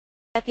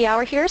At the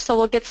hour here, so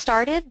we'll get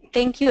started.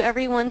 Thank you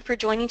everyone for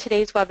joining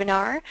today's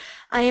webinar.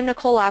 I am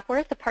Nicole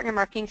Lapworth, the Partner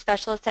Marketing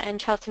Specialist at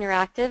Enghouse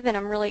Interactive, and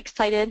I'm really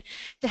excited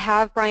to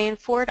have Brian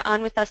Ford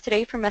on with us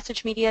today from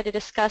MessageMedia to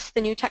discuss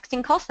the new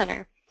texting call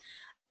center.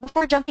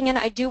 Before jumping in,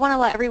 I do want to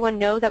let everyone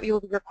know that we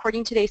will be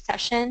recording today's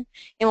session,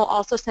 and we'll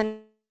also send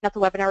out the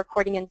webinar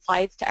recording and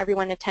slides to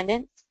everyone in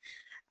attendance.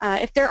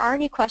 If there are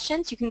any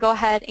questions, you can go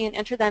ahead and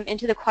enter them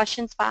into the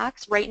questions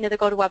box right into the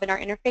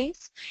GoToWebinar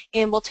interface,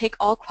 and we'll take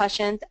all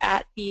questions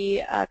at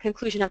the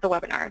conclusion of the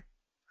webinar.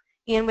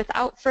 And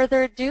without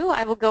further ado,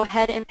 I will go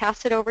ahead and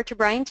pass it over to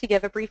Brian to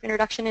give a brief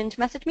introduction into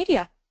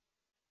MessageMedia.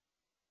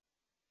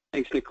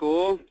 Thanks,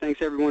 Nicole.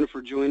 Thanks, everyone,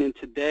 for joining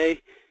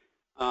today.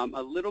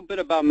 A little bit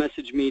about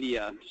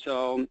MessageMedia.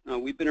 So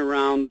we've been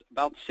around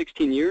about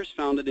 16 years,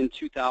 founded in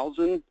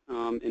 2000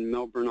 in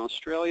Melbourne,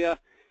 Australia.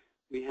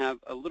 We have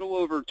a little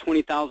over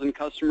 20,000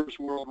 customers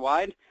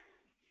worldwide.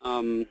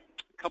 A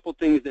couple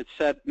things that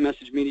set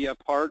MessageMedia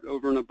apart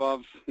over and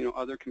above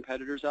other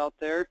competitors out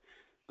there.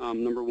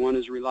 Number one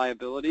is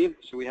reliability.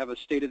 So we have a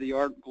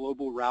state-of-the-art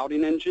global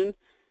routing engine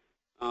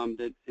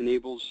that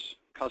enables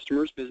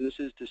customers,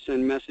 businesses to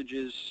send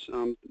messages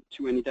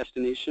to any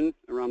destination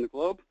around the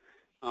globe.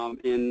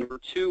 And number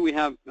two, we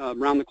have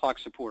round-the-clock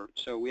support.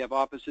 So we have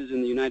offices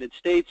in the United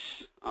States,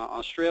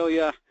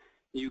 Australia,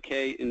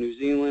 UK, and New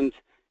Zealand.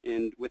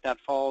 And with that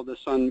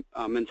follow-the-sun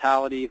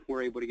mentality,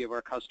 we're able to give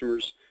our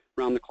customers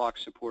round-the-clock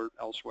support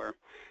elsewhere.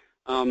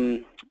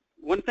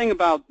 One thing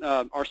about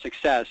our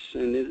success,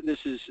 and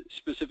this is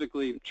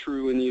specifically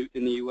true in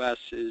the U.S.,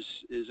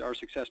 is our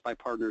success by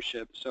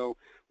partnership. So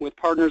with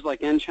partners like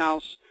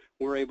Enghouse,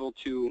 we're able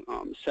to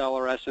sell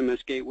our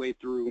SMS gateway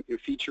through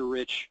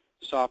feature-rich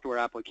software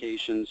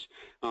applications.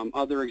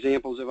 Other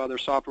examples of other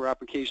software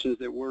applications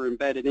that we're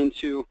embedded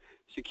into: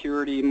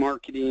 security,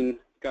 marketing,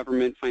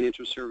 government,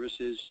 financial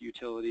services,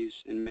 utilities,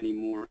 and many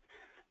more.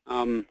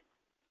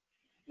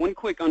 One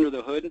quick under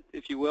the hood,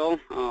 if you will,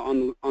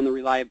 on the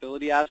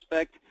reliability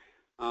aspect,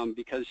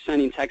 because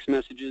sending text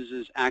messages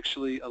is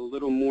actually a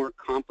little more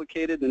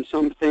complicated than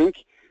some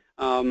think.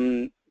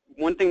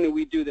 One thing that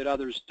we do that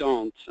others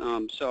don't.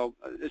 So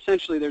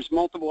essentially, there's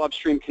multiple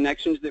upstream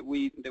connections that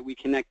we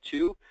connect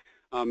to,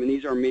 and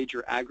these are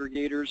major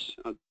aggregators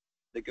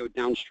that go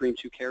downstream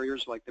to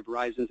carriers like the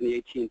Verizons and the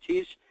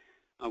AT&Ts.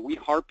 We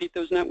heartbeat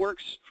those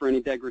networks for any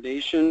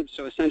degradation.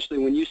 So essentially,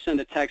 when you send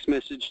a text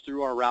message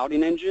through our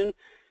routing engine,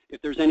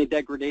 if there's any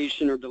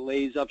degradation or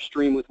delays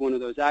upstream with one of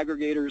those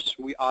aggregators,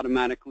 we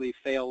automatically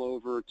fail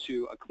over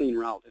to a clean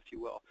route, if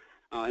you will.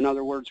 In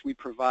other words, we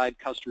provide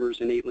customers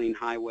an 8-lane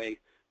highway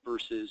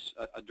versus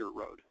a dirt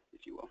road,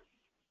 if you will.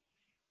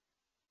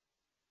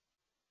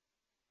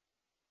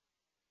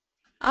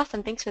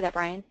 Awesome. Thanks for that,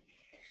 Brian.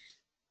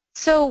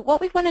 So what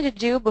we wanted to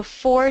do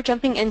before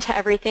jumping into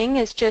everything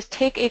is just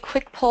take a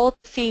quick poll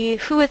to see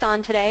who is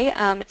on today.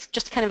 It's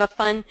just kind of a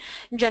fun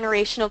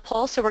generational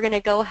poll, so we're going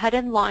to go ahead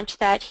and launch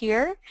that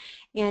here,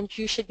 and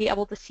you should be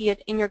able to see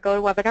it in your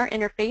GoToWebinar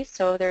interface.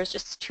 So there's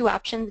just two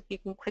options. You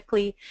can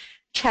quickly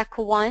check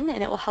one,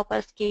 and it will help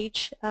us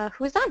gauge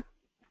who is on.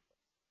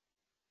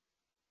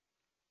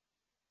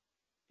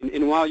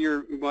 And while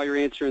you're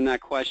answering that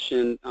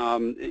question,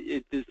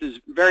 this is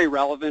very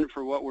relevant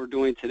for what we're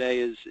doing today.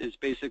 Is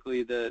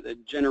basically the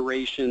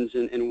generations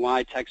and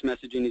why text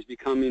messaging is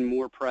becoming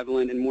more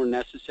prevalent and more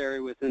necessary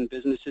within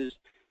businesses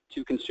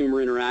to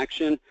consumer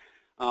interaction.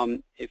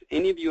 If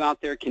any of you out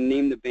there can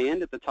name the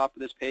band at the top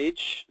of this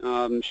page,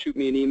 shoot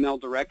me an email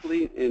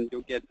directly, and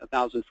you'll get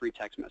 1,000 free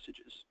text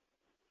messages.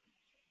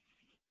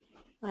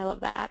 I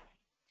love that.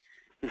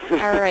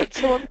 All right,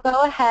 so we'll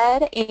go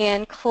ahead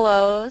and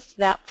close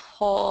that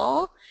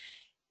poll.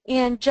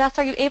 And Jess,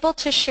 are you able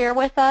to share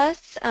with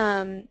us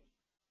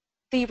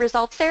the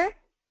results there,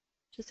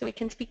 just so we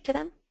can speak to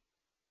them?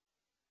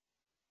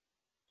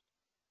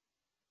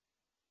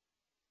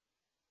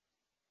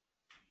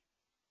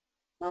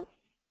 Well,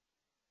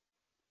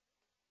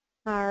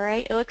 all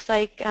right, it looks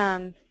like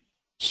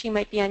she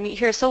might be on mute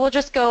here. So we'll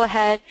just go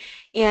ahead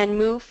and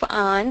move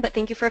on, but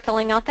thank you for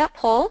filling out that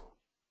poll.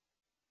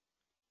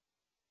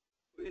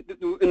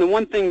 And the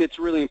one thing that's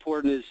really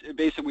important is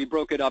basically we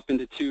broke it up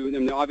into two. I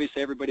mean,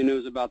 obviously, everybody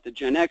knows about the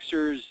Gen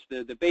Xers,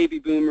 the baby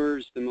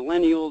boomers, the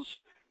millennials,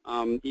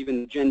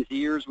 even Gen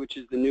Zers, which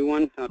is the new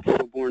one,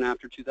 people born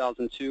after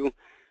 2002.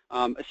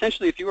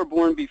 Essentially, if you were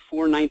born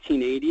before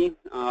 1980,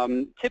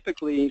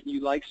 typically you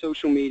like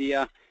social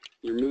media.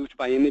 You're moved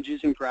by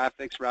images and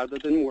graphics rather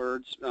than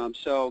words.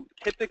 So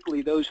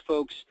typically, those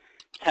folks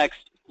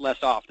text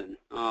less often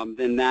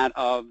than that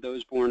of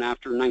those born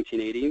after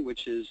 1980,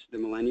 which is the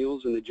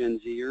millennials and the Gen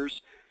Zers.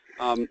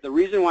 The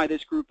reason why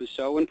this group is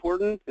so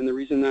important, and the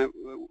reason that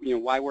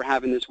why we're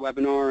having this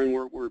webinar and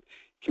we're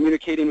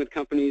communicating with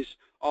companies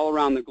all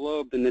around the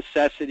globe, the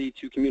necessity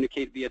to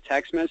communicate via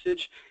text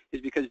message,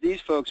 is because these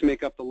folks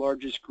make up the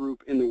largest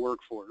group in the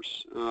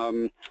workforce.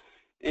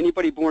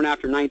 Anybody born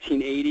after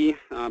 1980,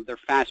 they're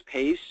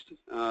fast-paced.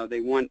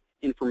 They want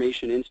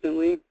information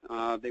instantly.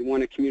 They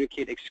want to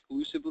communicate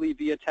exclusively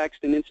via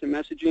text and instant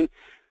messaging.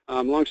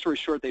 Long story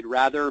short, they'd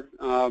rather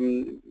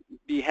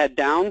be head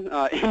down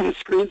in the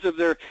screens of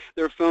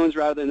their phones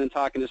rather than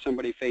talking to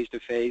somebody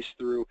face-to-face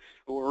through,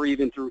 or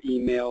even through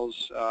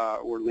emails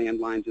or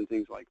landlines and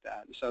things like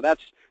that. So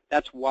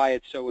that's why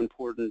it's so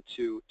important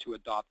to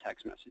adopt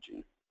text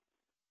messaging.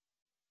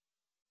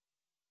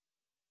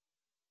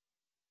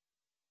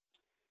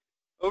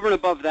 Over and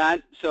above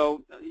that,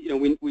 so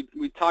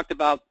we talked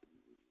about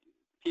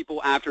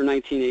people after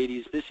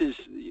 1980s.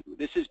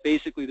 This is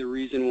basically the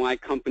reason why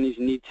companies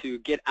need to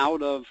get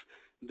out of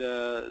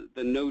the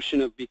notion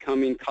of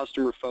becoming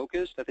customer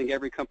focused. I think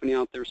every company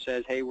out there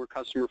says, hey, we're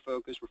customer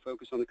focused, we're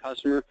focused on the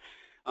customer.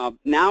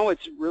 Now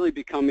it's really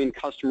becoming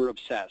customer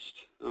obsessed.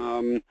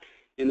 And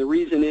the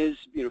reason is,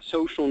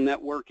 social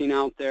networking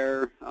out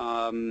there,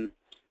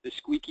 the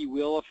squeaky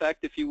wheel effect,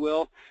 if you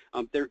will.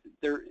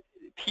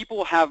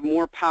 People have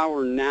more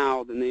power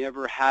now than they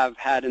ever have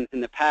had in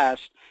the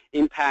past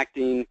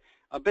impacting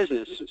a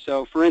business.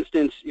 So for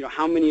instance,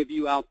 how many of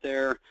you out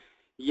there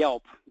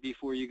Yelp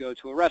before you go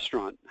to a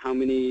restaurant? How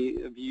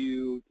many of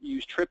you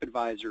use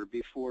TripAdvisor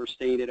before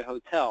staying at a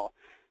hotel?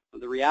 Well,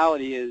 the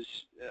reality is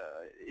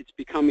it's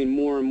becoming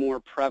more and more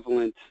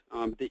prevalent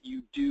that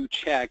you do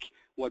check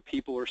what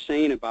people are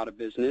saying about a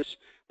business,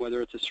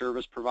 whether it's a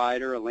service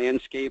provider, a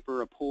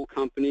landscaper, a pool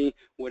company,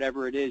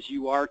 whatever it is,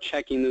 you are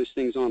checking those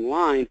things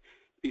online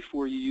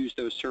before you use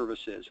those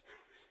services.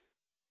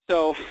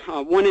 So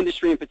one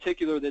industry in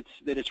particular that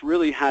it's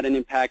really had an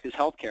impact is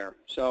healthcare.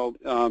 So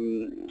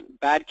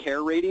bad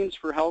care ratings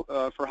for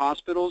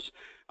hospitals,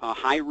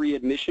 high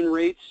readmission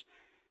rates,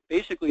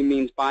 basically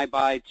means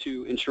bye-bye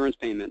to insurance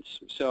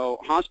payments. So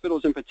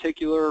hospitals in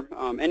particular,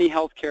 any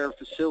healthcare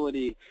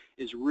facility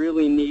is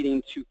really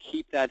needing to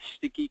keep that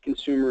sticky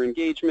consumer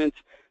engagement,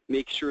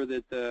 make sure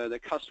that the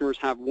customers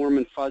have warm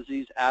and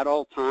fuzzies at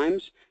all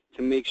times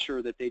to make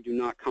sure that they do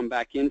not come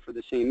back in for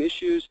the same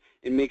issues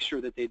and make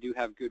sure that they do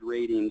have good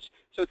ratings.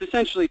 So it's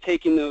essentially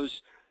taking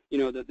those,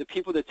 the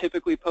people that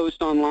typically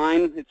post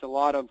online, it's a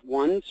lot of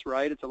ones,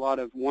 right? It's a lot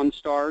of 1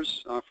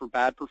 stars for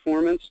bad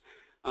performance.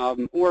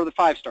 Or the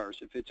 5 stars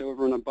if it's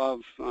over and above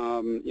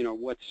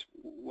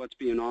what's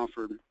being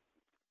offered.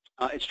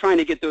 It's trying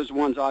to get those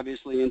ones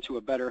obviously into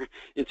a better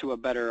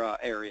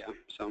area.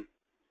 So.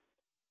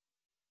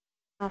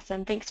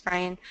 Awesome, thanks,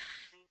 Brian.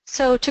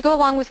 So to go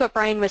along with what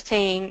Brian was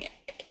saying,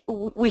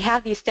 we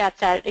have these stats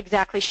that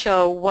exactly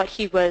show what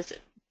he was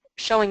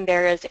showing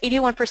there is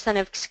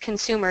 81% of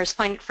consumers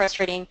find it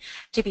frustrating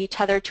to be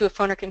tethered to a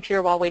phone or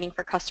computer while waiting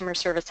for customer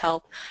service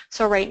help.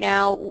 So right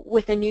now,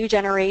 with a new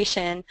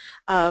generation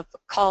of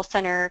call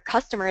center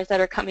customers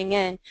that are coming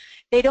in,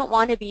 they don't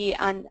want to be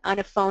on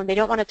a phone, they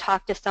don't want to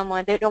talk to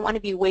someone, they don't want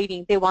to be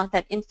waiting, they want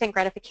that instant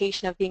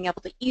gratification of being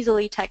able to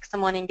easily text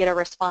someone and get a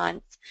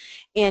response.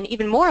 And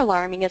even more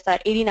alarming is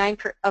that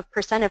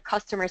 89% of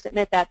customers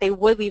admit that they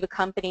would leave a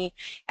company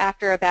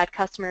after a bad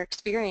customer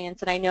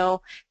experience. And I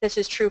know this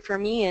is true for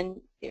me, and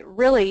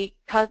really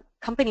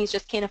companies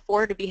just can't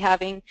afford to be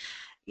having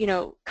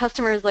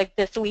customers like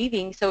this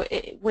leaving. So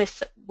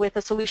with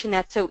a solution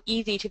that's so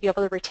easy to be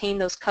able to retain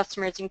those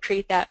customers and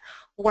create that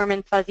warm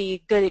and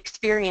fuzzy good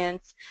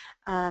experience,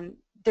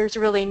 there's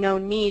really no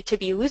need to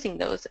be losing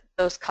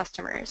those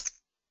customers.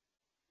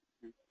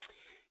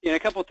 Yeah, a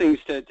couple things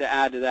to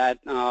add to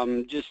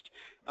that. Just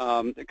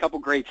a couple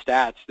great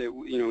stats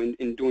that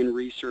in doing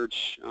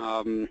research.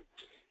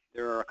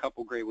 There are a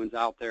couple great ones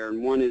out there,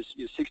 and one is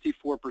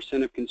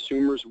 64% of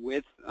consumers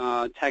with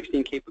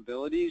texting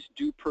capabilities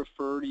do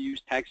prefer to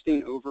use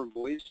texting over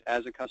voice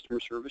as a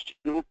customer service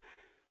channel,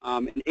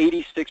 and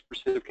 86%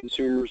 of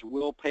consumers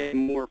will pay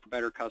more for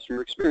better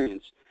customer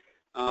experience.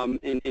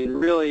 And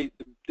really,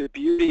 the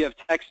beauty of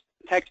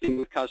texting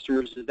with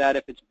customers is that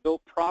if it's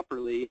built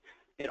properly,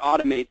 it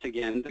automates,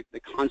 again, the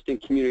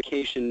constant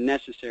communication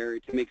necessary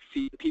to make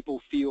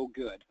people feel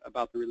good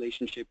about the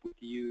relationship with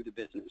you, the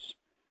business.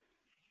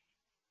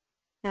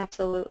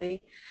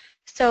 Absolutely.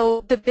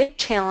 So the big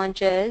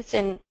challenges,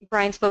 and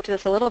Brian spoke to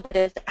this a little bit,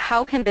 is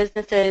how can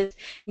businesses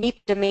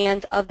meet the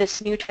demands of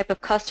this new type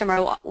of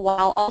customer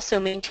while also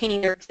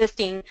maintaining their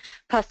existing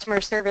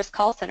customer service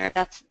call center?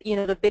 That's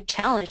the big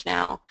challenge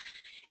now.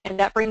 And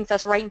that brings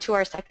us right into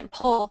our second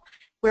poll,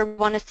 where we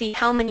want to see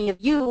how many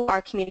of you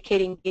are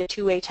communicating via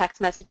two-way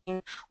text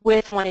messaging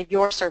with one of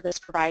your service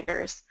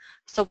providers.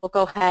 So we'll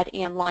go ahead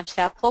and launch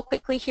that poll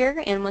quickly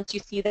here, and once you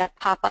see that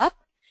pop up,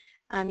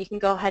 you can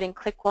go ahead and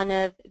click one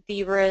of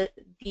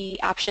the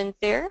options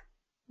there.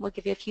 We'll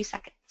give you a few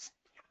seconds.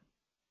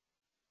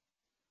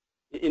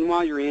 And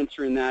while you're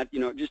answering that,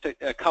 just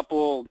a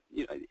couple,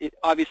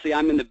 obviously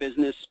I'm in the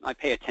business, I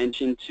pay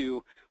attention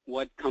to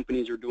what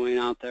companies are doing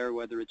out there,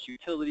 whether it's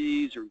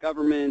utilities or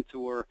government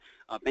or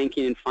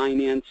banking and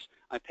finance.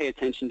 I pay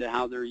attention to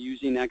how they're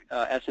using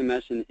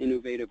SMS in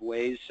innovative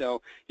ways.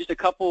 So just a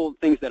couple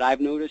things that I've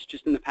noticed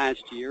just in the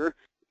past year.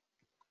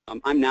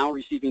 I'm now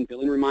receiving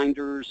billing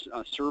reminders,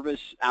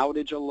 service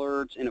outage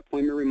alerts, and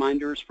appointment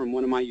reminders from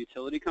one of my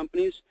utility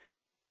companies.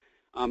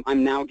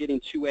 I'm now getting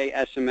two-way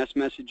SMS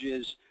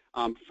messages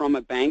from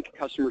a bank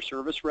customer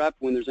service rep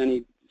when there's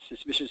any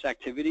suspicious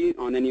activity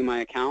on any of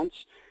my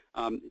accounts.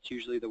 It's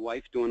usually the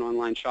wife doing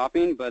online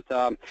shopping, but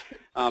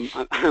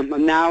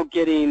I'm now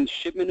getting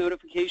shipment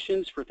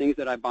notifications for things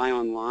that I buy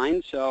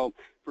online. So,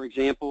 for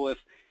example,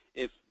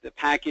 if the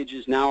package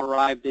is now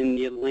arrived in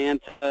the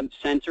Atlanta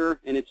center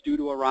and it's due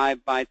to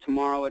arrive by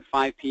tomorrow at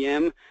 5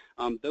 p.m.,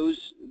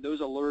 those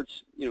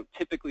alerts,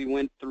 typically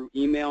went through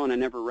email and I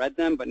never read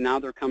them, but now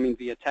they're coming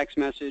via text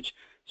message.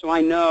 So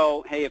I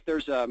know, hey, if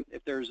there's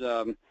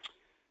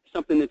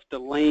something that's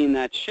delaying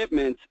that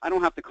shipment, I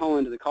don't have to call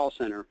into the call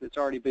center. It's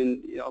already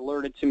been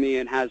alerted to me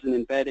and has an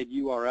embedded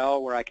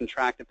URL where I can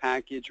track the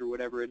package or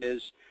whatever it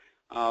is.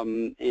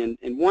 And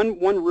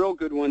one real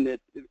good one that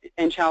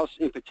Enghouse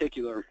in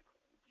particular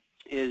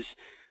is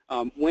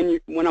when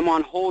I'm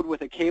on hold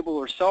with a cable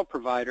or cell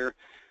provider,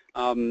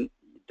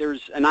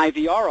 there's an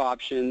IVR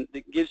option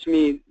that gives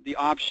me the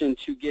option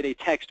to get a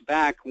text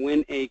back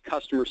when a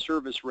customer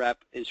service rep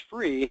is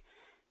free,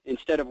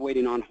 instead of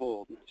waiting on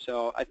hold.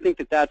 So I think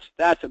that's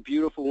a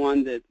beautiful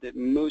one that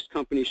most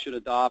companies should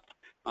adopt.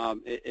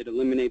 It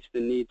eliminates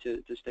the need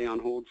to stay on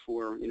hold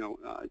for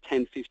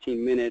 10,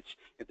 15 minutes.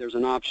 If there's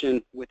an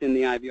option within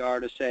the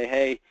IVR to say,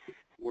 hey,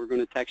 we're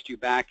going to text you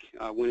back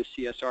when a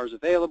CSR is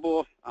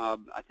available, I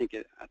think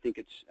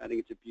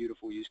it's a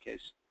beautiful use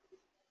case.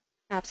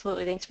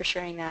 Absolutely. Thanks for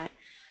sharing that.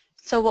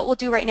 So what we'll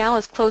do right now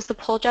is close the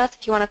poll, Jess,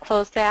 if you want to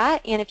close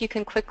that. And if you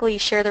can quickly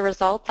share the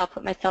results, I'll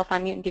put myself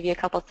on mute and give you a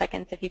couple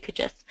seconds if you could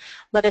just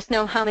let us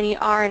know how many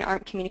are and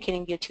aren't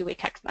communicating via two-way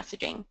text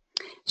messaging.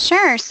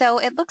 Sure. So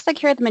it looks like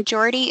here the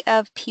majority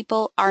of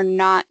people are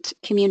not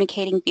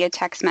communicating via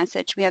text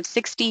message. We have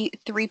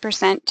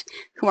 63%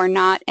 who are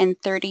not and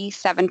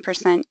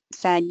 37%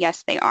 said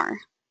yes, they are.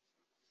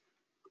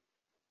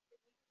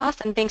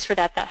 Awesome. Thanks for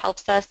that. That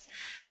helps us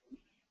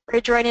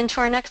bridge right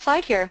into our next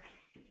slide here.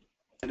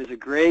 That is a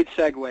great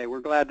segue. We're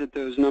glad that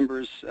those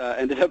numbers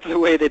ended up the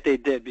way that they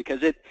did,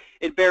 because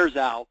it bears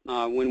out.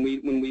 When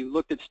we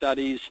looked at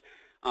studies,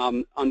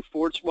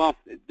 unfortunately, well,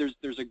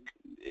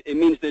 it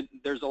means that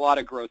there's a lot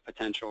of growth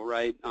potential,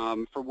 right?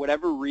 For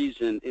whatever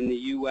reason in the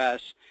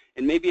U.S.,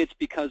 and maybe it's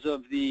because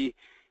of the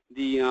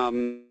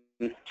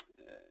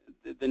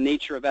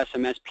nature of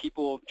SMS.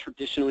 People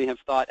traditionally have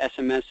thought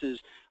SMSs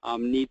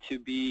need to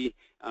be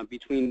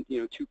between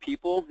two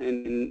people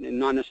and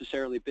not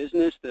necessarily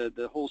business.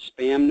 The whole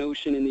spam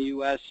notion in the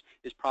U.S.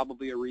 is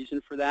probably a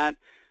reason for that.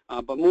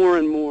 But more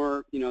and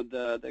more,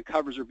 the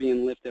covers are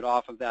being lifted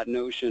off of that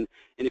notion.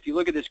 And if you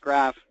look at this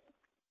graph,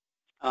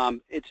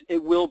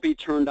 it will be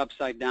turned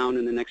upside down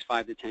in the next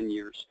 5 to 10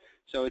 years.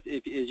 So as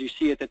you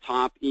see at the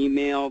top,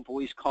 email,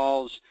 voice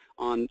calls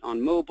on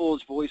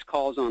mobiles, voice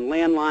calls on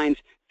landlines,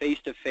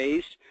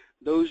 face-to-face,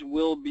 those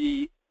will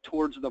be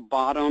towards the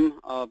bottom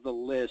of the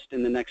list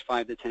in the next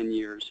 5 to 10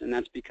 years. And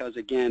that's because,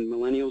 again,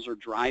 millennials are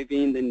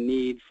driving the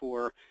need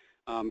for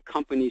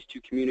companies to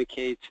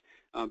communicate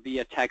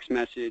via text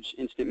message,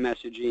 instant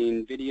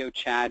messaging, video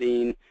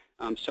chatting,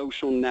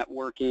 social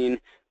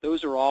networking.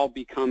 Those are all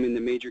becoming the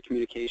major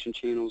communication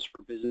channels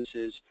for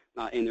businesses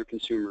and their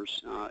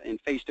consumers. And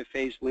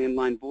face-to-face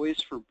landline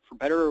voice, for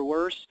better or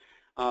worse,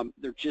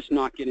 they're just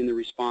not getting the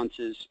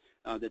responses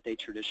that they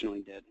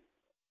traditionally did.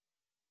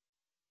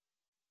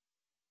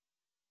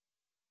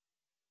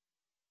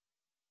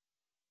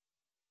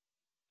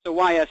 So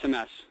why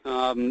SMS?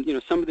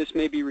 Some of this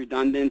may be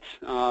redundant,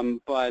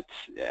 but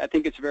I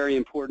think it's very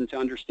important to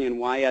understand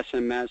why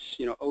SMS,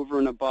 over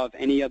and above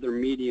any other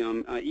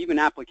medium, even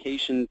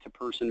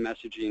application-to-person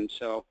messaging,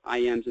 so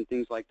IMs and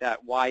things like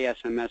that, why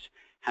SMS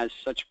has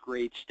such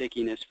great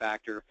stickiness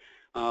factor.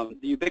 The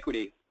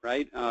ubiquity,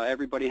 right?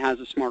 Everybody has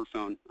a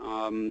smartphone,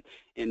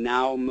 and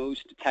now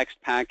most text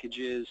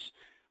packages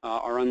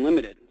are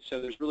unlimited,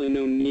 so there's really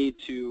no need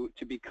to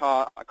be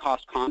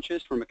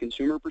cost-conscious from a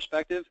consumer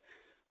perspective.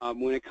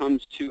 When it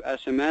comes to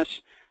SMS,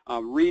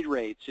 read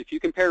rates. If you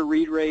compare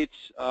read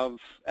rates of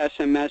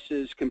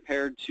SMSs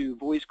compared to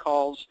voice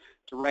calls,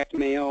 direct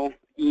mail,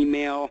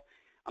 email,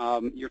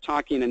 you're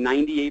talking a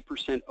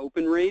 98%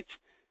 open rate,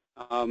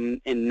 and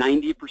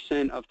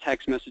 90% of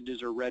text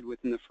messages are read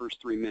within the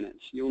first 3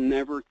 minutes. You'll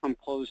never come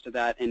close to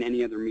that in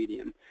any other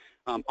medium.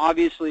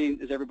 Obviously,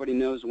 as everybody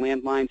knows,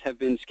 landlines have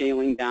been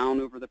scaling down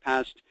over the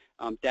past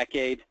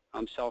decade.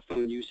 Cell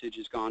phone usage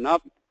has gone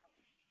up.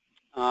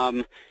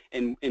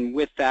 And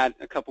with that,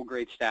 a couple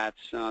great stats.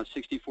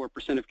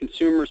 64% of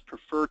consumers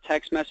prefer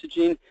text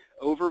messaging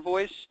over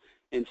voice,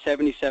 and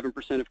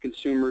 77% of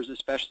consumers,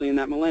 especially in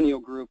that millennial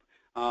group,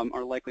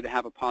 are likely to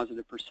have a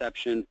positive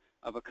perception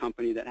of a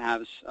company that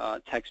has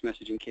text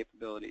messaging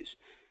capabilities.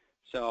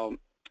 So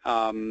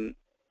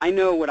I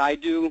know what I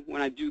do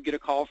when I do get a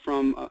call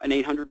from an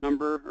 800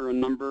 number or a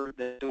number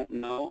that I don't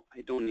know.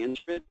 I don't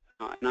answer it,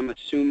 and I'm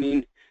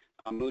assuming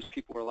most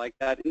people are like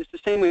that. And it's the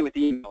same way with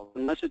email.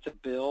 Unless it's a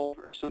bill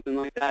or something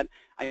like that,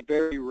 I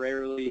very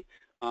rarely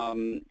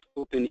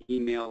open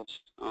emails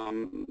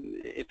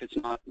if it's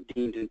not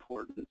deemed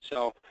important.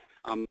 So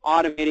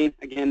automating,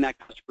 again, that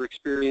customer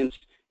experience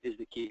is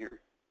the key here.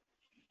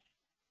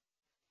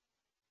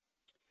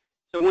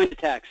 So when to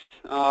text,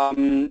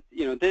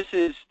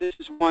 this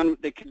is one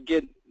that could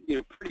get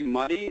pretty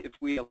muddy if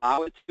we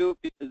allow it to,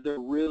 because there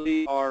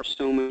really are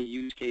so many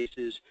use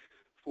cases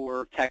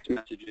for text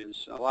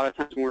messages. A lot of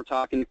times when we're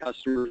talking to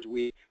customers,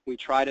 we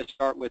try to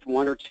start with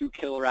 1 or 2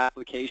 killer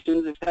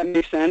applications, if that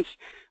makes sense,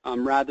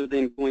 rather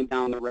than going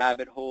down the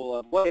rabbit hole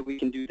of, well, we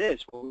can do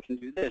this, well, we can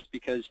do this,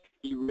 because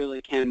you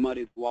really can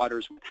muddy the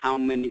waters with how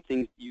many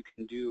things you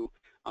can do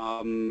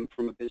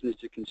from a business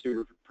to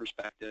consumer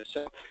perspective.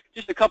 So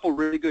just a couple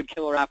really good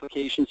killer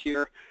applications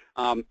here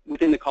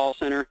within the call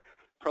center.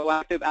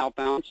 Proactive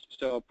outbounds,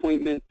 so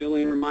appointment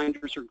billing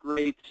reminders are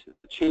great.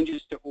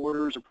 Changes to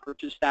orders or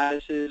purchase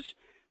statuses,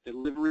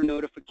 delivery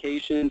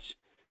notifications,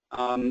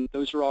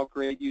 those are all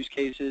great use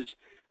cases.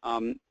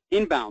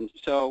 Inbound,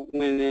 so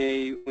when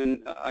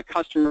a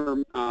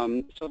customer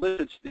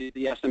solicits the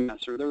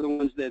SMS, or they're the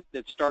ones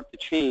that start the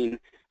chain,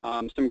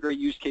 some great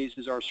use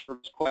cases are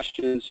service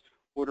questions,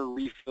 order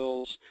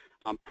refills,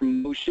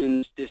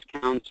 promotions,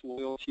 discounts,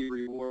 loyalty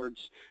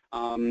rewards,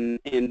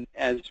 and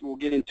as we'll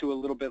get into a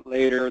little bit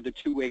later, the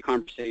two-way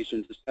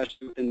conversations,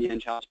 especially within the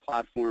Enghouse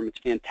platform, it's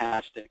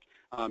fantastic.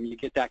 You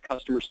get that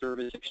customer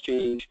service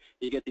exchange,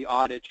 you get the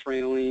audit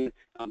trailing,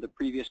 the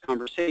previous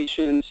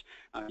conversations,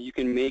 you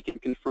can make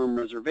and confirm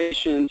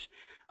reservations,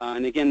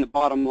 and again, the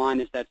bottom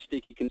line is that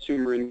sticky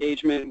consumer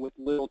engagement with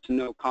little to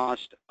no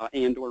cost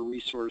and or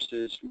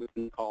resources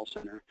within the call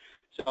center.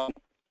 So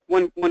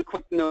one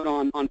quick note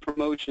on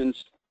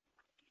promotions,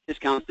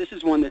 discounts. This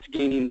is one that's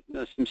gaining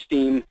some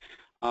steam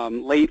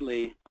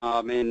lately,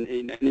 and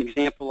an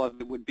example of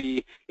it would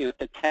be, to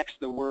text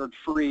the word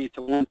free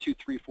to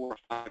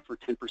 12345 for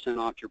 10%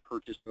 off your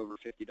purchase over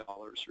 $50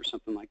 or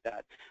something like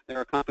that. There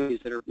are companies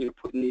that are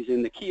putting these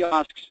in the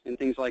kiosks and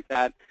things like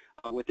that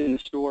within the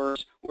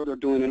stores, or they're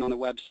doing it on the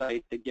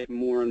website to get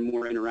more and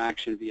more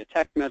interaction via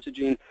text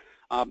messaging.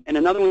 And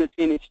another one that's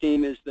gaining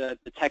steam is the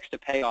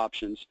text-to-pay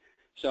options.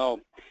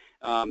 So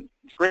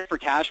it's great for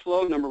cash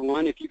flow, number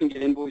one, if you can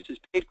get invoices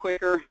paid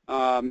quicker.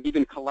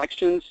 Even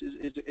collections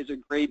is a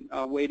great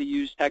way to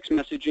use text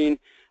messaging.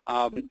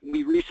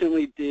 We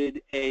recently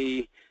did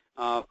a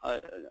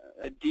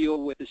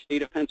deal with the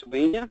state of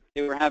Pennsylvania.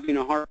 They were having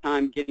a hard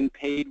time getting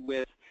paid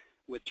with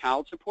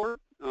child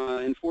support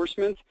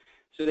enforcement.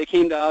 So they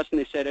came to us and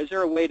they said, is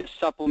there a way to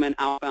supplement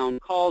outbound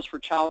calls for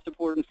child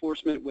support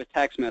enforcement with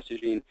text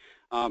messaging?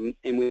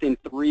 And within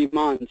 3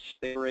 months,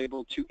 they were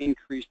able to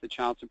increase the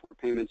child support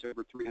payments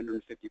over 350%.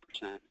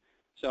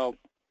 So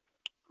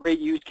great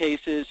use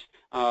cases,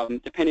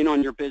 depending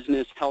on your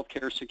business,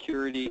 healthcare,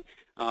 security,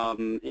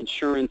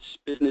 insurance,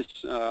 business,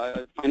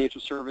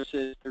 financial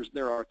services.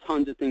 There are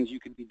tons of things you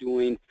could be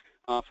doing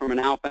from an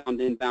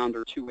outbound, inbound,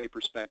 or two-way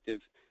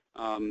perspective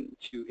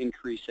to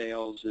increase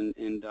sales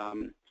and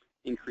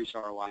increase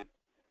ROI.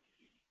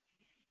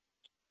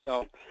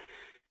 So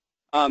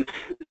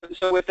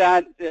with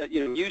that,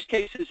 use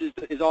cases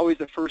is always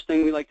the first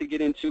thing we like to get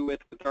into with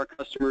our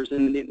customers.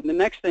 And the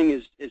next thing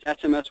is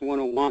SMS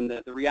 101.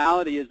 The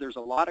reality is there's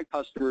a lot of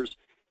customers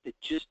that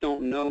just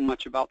don't know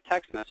much about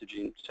text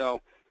messaging.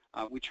 So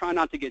we try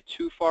not to get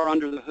too far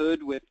under the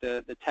hood with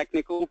the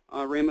technical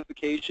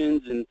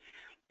ramifications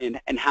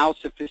and how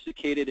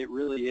sophisticated it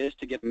really is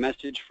to get a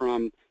message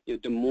from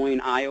Des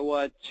Moines,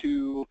 Iowa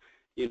to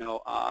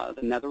the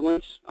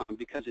Netherlands,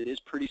 because it is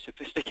pretty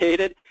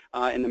sophisticated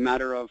in a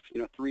matter of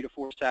 3 to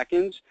 4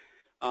 seconds.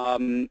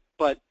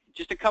 But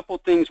just a couple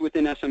things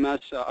within SMS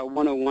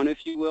 101,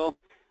 if you will.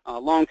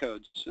 Long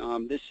codes.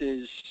 This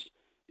is,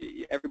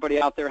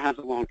 everybody out there has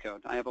a long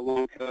code. I have a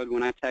long code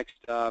when I text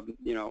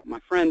my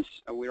friends.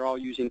 We're all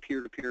using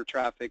peer-to-peer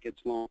traffic.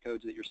 It's long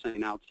codes that you're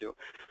sending out to.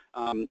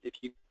 If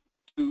you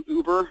do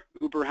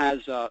Uber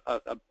has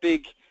a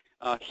big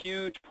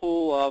huge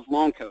pool of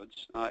long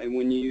codes, and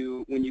when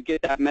you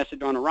get that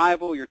message on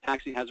arrival, your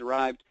taxi has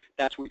arrived,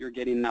 that's what you're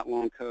getting that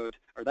long code,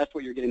 or that's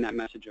what you're getting that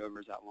message over,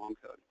 is that long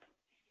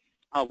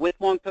code. With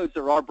long codes,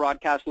 there are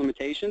broadcast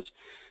limitations.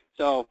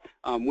 So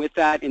with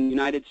that, in the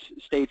United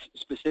States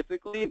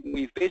specifically,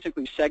 we've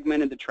basically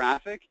segmented the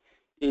traffic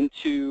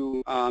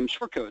into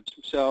short codes.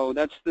 So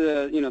that's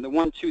the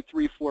 1, 2,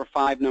 3, 4,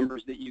 5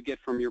 numbers that you get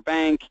from your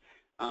bank,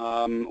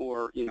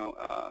 or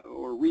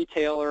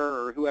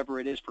retailer, or whoever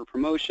it is for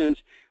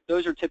promotions.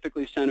 Those are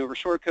typically sent over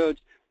short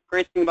codes.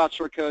 Great thing about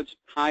short codes,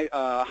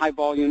 high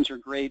volumes are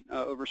great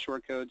over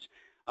short codes.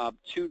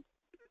 Two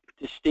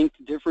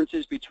distinct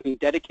differences between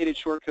dedicated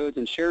short codes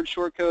and shared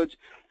short codes.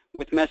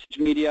 With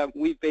MessageMedia,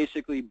 we've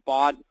basically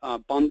bought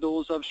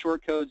bundles of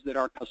short codes that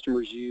our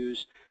customers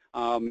use,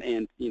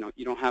 and you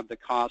don't have the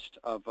cost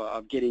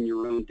of getting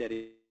your own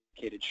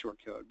dedicated short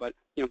code. But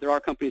there are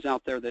companies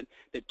out there that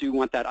do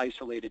want that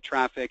isolated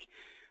traffic.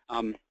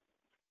 A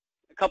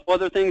couple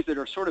other things that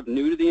are sort of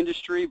new to the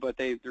industry, but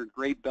they're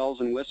great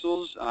bells and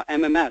whistles.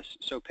 MMS,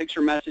 so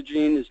picture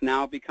messaging, is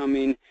now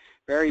becoming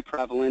very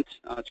prevalent.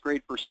 It's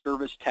great for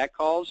service tech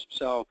calls.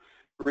 So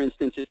for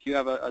instance, if you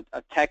have a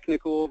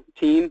technical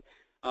team,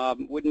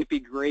 wouldn't it be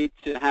great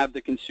to have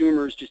the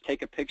consumers just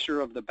take a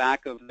picture of the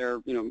back of their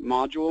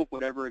module,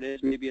 whatever it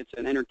is, maybe it's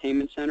an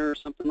entertainment center or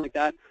something like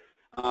that,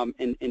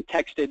 and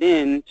text it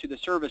in to the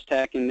service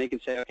tech, and they can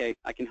say, okay,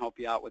 I can help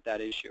you out with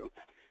that issue.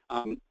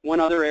 One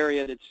other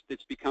area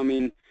that's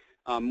becoming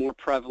more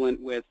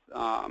prevalent with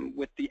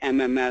the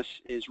MMS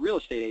is real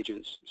estate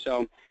agents.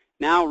 So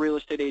now real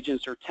estate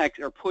agents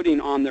are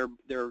putting on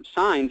their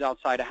signs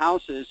outside of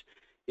houses,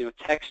 you know,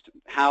 text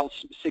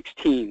house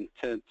 16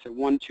 to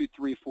 1, 2,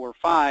 3, 4,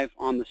 5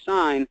 on the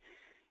sign,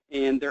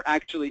 and they're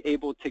actually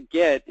able to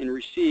get and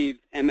receive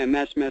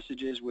MMS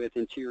messages with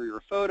interior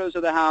photos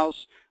of the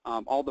house,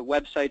 all the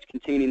websites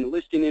containing the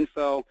listing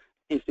info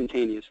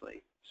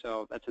instantaneously.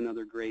 So that's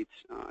another great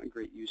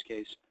use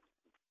case.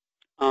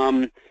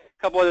 A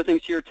couple other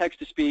things here,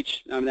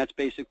 text-to-speech. That's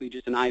basically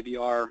just an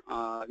IVR.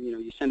 You know,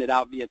 you send it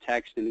out via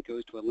text, and it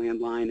goes to a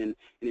landline, and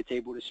it's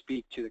able to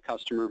speak to the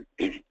customer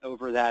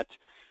over that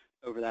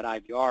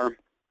IVR.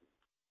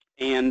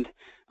 And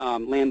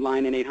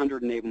landline and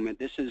 800 enablement.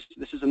 This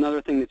is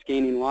another thing that's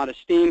gaining a lot of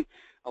steam.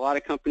 A lot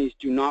of companies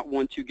do not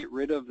want to get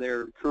rid of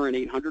their current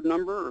 800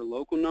 number or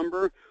local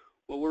number.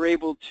 Well, we're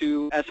able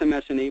to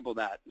SMS enable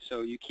that.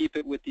 So you keep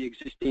it with the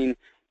existing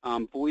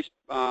voice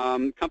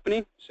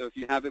company. So if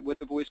you have it with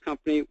the voice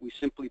company, we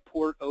simply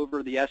port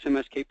over the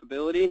SMS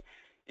capability,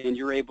 and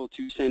you're able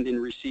to send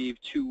and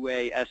receive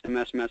two-way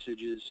SMS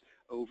messages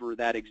over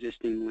that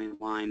existing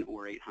landline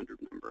or 800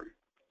 number.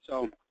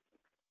 So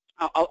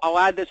I'll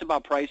add this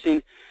about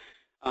pricing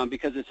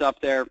because it's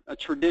up there.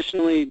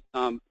 Traditionally,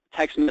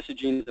 text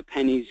messaging is a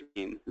pennies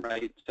game,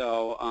 right?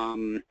 So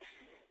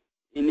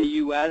in the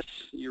U.S.,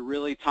 you're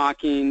really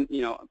talking,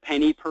 you know, a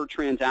penny per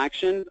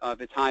transaction.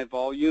 If it's high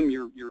volume,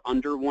 you're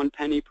under 1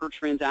 penny per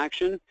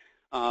transaction.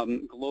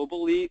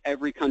 Globally,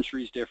 every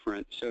country is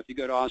different. So if you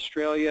go to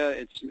Australia,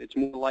 it's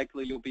more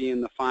likely you'll be in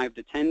the 5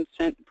 to 10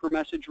 cent per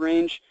message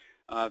range.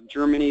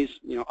 Germany's,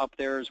 you know, up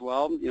there as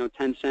well, you know,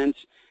 10 cents.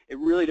 It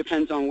really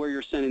depends on where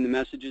you're sending the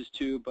messages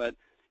to, but,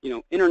 you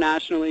know,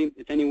 internationally,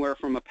 it's anywhere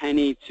from a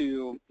penny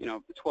to, you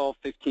know, 12,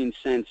 15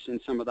 cents in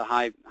some of the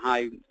high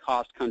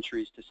cost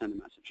countries to send a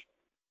message.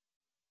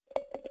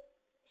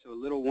 So a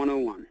little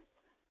 101.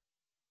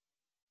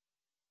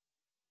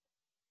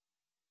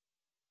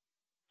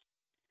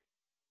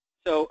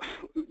 So,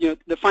 you know,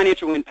 the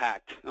financial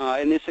impact,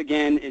 and this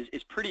again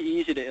is pretty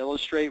easy to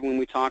illustrate when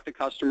we talk to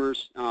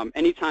customers.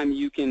 Anytime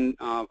you can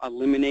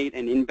eliminate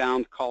an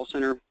inbound call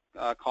center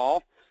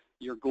call,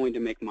 you're going to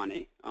make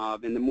money.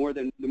 And the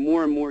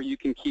more and more you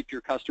can keep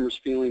your customers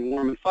feeling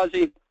warm and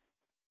fuzzy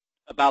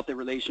about the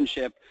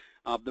relationship,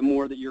 the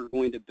more that you're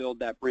going to build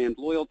that brand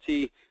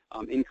loyalty,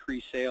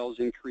 increase sales,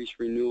 increase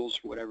renewals,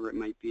 whatever it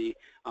might be.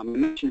 I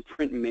mentioned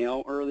print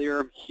mail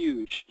earlier.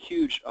 Huge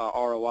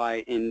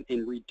ROI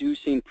in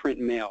reducing print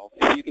mail.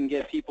 If you can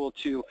get people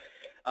to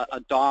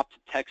adopt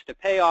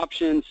text-to-pay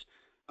options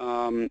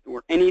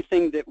or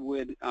anything that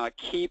would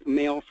keep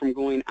mail from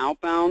going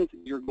outbound,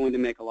 you're going to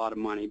make a lot of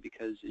money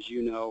because, as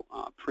you know,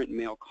 print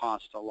mail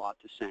costs a lot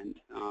to send.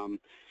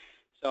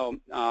 So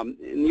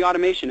in the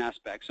automation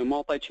aspect, so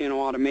multi-channel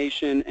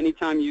automation,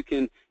 anytime you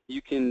can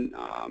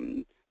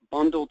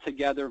bundle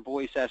together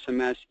voice,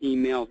 SMS,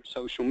 email,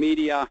 social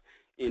media,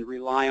 and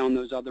rely on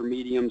those other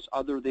mediums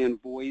other than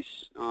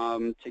voice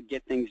to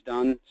get things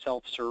done,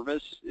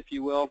 self-service, if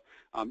you will,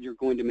 you're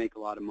going to make a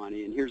lot of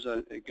money. And here's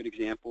a good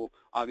example.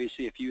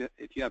 Obviously, if you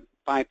have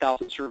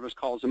 5,000 service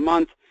calls a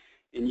month,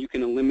 and you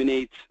can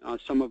eliminate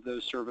some of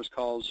those service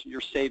calls, you're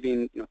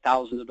saving, you know,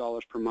 thousands of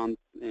dollars per month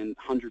and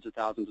hundreds of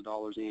thousands of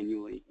dollars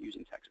annually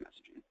using text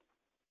messaging.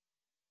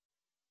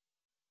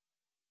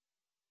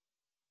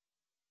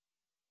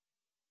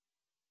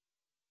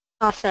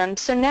 Awesome.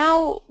 So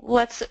now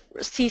let's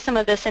see some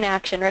of this in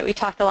action, right? We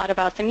talked a lot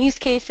about some use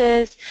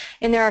cases,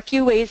 and there are a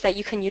few ways that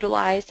you can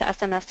utilize the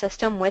SMS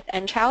system with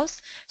Enghouse.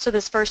 So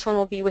this first one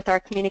will be with our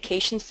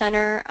Communication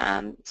Center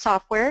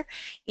software,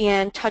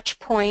 and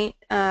Touchpoint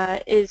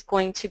is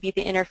going to be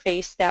the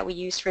interface that we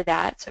use for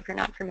that, so if you're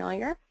not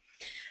familiar.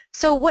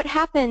 So what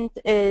happens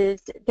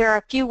is there are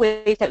a few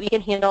ways that we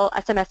can handle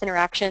SMS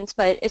interactions,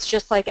 but it's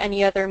just like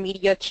any other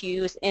media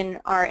queues in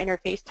our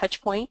interface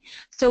Touchpoint.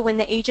 So when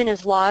the agent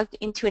is logged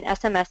into an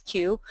SMS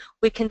queue,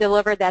 we can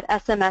deliver that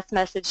SMS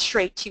message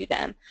straight to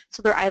them.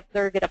 So they'll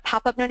either get a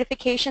pop-up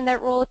notification that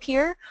will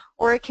appear,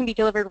 or it can be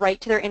delivered right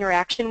to their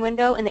interaction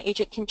window, and the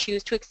agent can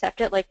choose to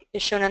accept it like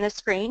is shown on the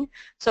screen.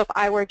 So if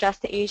I were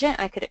just the agent,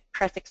 I could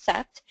press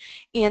accept.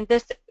 And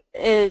this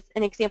is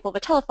an example of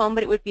a telephone,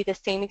 but it would be the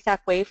same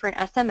exact way for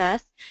an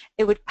SMS.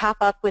 It would pop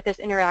up with this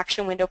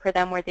interaction window for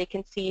them where they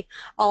can see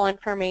all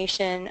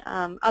information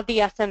of the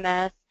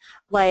SMS,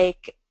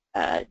 like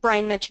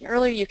Brian mentioned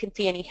earlier, you can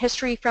see any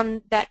history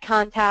from that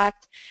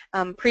contact,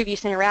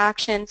 previous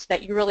interactions, so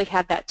that you really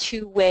have that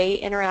two-way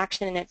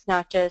interaction, and it's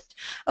not just,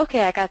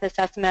 okay, I got this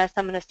SMS,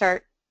 I'm going to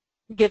start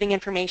giving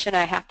information,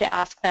 I have to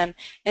ask them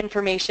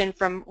information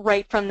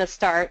right from the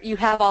start. You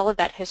have all of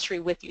that history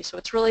with you, so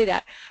it's really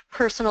that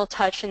personal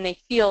touch, and they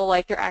feel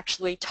like they're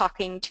actually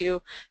talking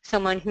to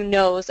someone who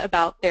knows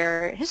about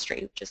their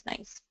history, which is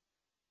nice.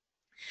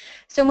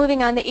 So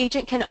moving on, the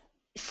agent can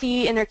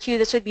see in their queue,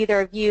 this would be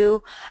their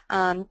view.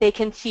 They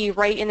can see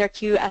right in their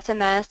queue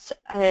SMS.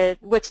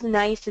 What's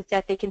nice is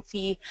that they can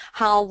see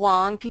how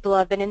long people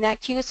have been in that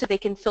queue, so they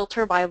can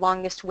filter by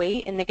longest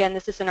wait. And again,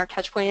 this is in our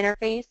touchpoint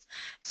interface.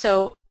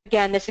 So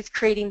again, this is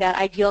creating that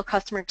ideal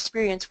customer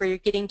experience where you're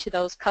getting to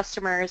those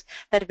customers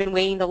that have been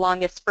waiting the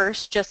longest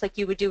first, just like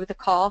you would do with a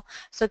call,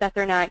 so that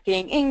they're not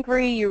getting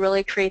angry. You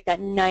really create that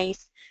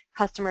nice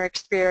customer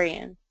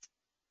experience.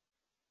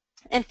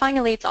 And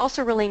finally, it's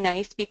also really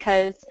nice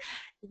because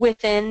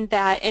within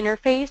that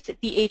interface,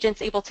 the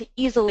agent's able to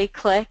easily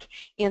click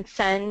and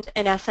send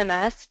an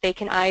SMS. They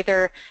can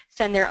either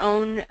send their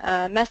own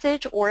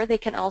message, or they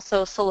can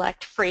also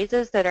select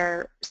phrases that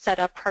are set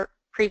up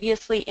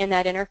previously in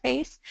that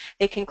interface.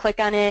 They can click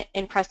on it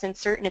and press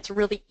insert, and it's a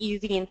really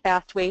easy and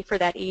fast way for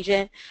that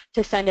agent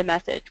to send a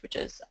message, which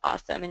is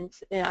awesome, and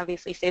it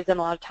obviously saves them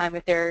a lot of time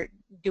if they're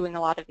doing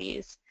a lot of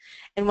these.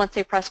 And once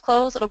they press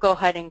close, it'll go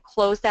ahead and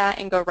close that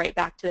and go right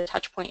back to the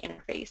touchpoint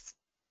interface.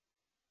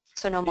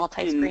 So no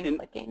multi-screen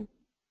clicking.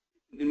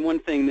 And one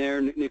thing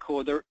there,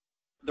 Nicole,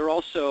 they're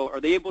also,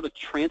 are they able to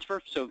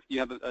transfer? So if you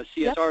have a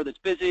CSR Yep. that's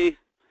busy?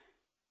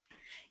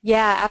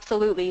 Yeah,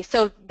 absolutely.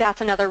 So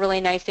that's another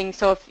really nice thing.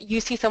 So if you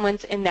see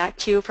someone's in that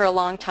queue for a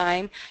long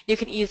time, you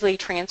can easily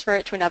transfer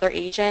it to another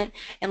agent.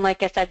 And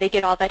like I said, they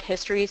get all that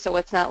history, so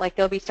it's not like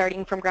they'll be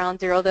starting from ground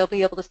zero. They'll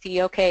be able to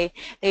see, okay,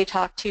 they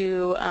talked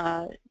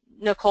to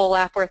Nicole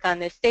Lapworth on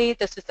this date,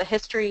 this is the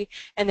history,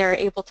 and they're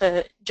able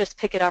to just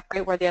pick it up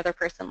right where the other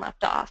person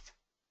left off.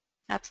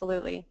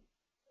 Absolutely.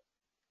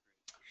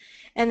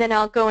 And then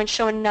I'll go and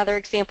show another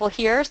example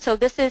here. So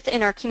this is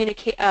in our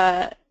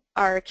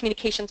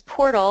communications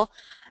portal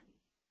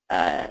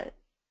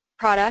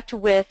product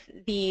with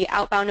the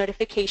outbound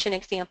notification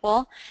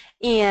example.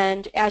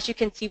 And as you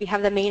can see, we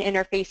have the main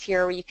interface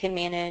here where you can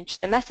manage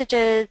the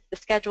messages, the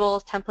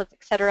schedules, templates,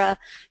 etc.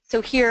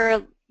 So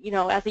here, you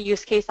know, as a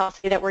use case, I'll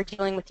say that we're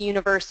dealing with a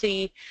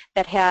university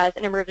that has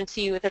an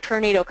emergency with a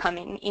tornado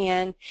coming,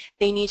 and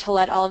they need to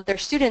let all of their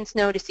students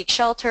know to seek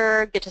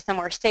shelter, get to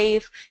somewhere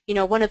safe. You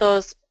know, one of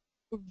those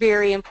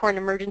very important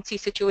emergency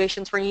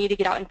situations where you need to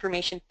get out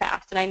information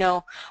fast. And I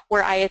know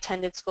where I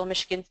attended school,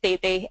 Michigan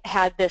State, they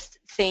had this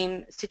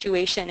same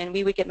situation, and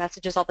we would get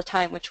messages all the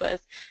time, which was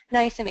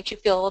nice and makes you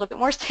feel a little bit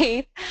more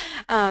safe.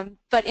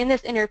 But in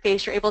this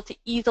interface, you're able to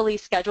easily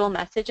schedule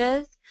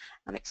messages.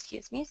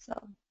 Excuse me, so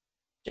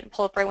didn't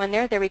pull up right one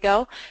there. There we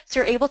go. So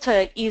you're able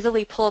to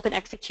easily pull up an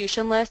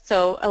execution list.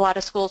 So a lot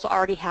of schools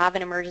already have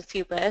an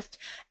emergency list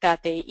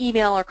that they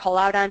email or call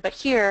out on. But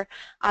here,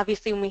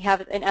 obviously, when we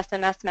have an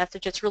SMS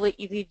message, it's really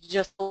easy to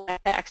just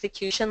select the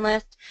execution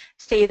list,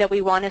 say that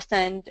we want to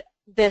send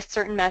this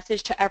certain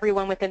message to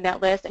everyone within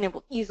that list, and it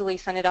will easily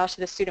send it out to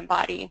the student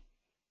body.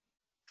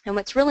 And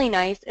what's really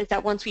nice is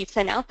that once we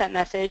send out that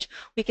message,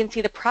 we can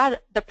see the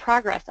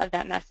progress of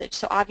that message.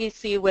 So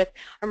obviously with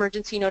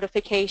emergency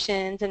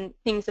notifications and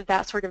things of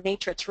that sort of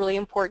nature, it's really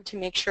important to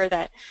make sure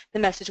that the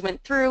message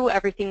went through,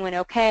 everything went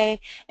okay,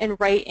 and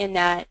right in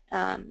that,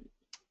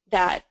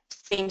 that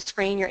same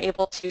screen, you're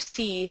able to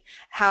see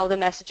how the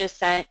message is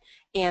sent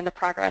and the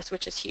progress,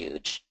 which is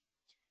huge.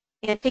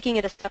 And taking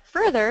it a step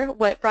further,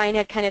 what Brian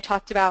had kind of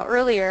talked about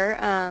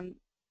earlier,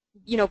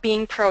 you know,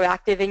 being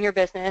proactive in your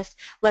business.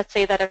 Let's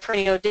say that a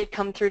tornado did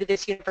come through to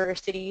this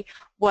university.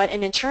 What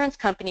an insurance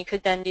company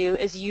could then do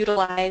is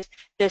utilize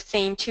this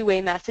same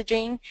two-way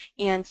messaging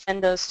and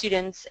send those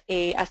students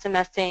a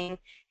SMS saying,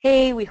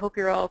 hey, we hope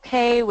you're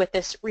okay with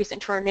this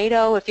recent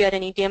tornado. If you had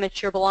any damage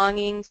to your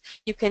belongings,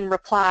 you can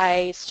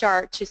reply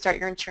start to start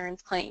your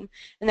insurance claim.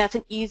 And that's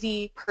an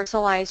easy,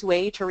 personalized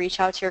way to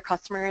reach out to your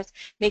customers,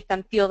 make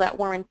them feel that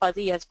warm and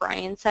fuzzy, as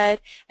Brian said,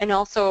 and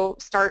also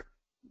start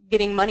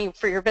getting money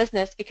for your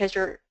business because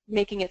you're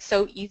making it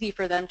so easy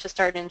for them to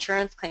start an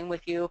insurance claim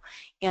with you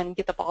and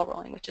get the ball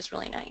rolling, which is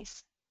really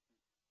nice.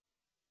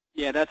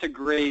 Yeah, that's a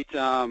great,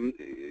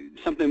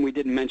 something we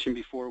didn't mention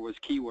before was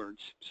keywords.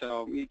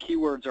 So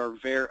keywords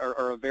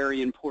are a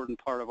very important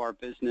part of our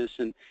business,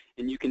 and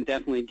you can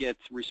definitely get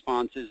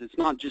responses. It's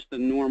not just the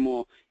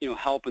normal, you know,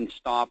 help and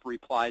stop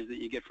replies that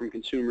you get from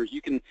consumers.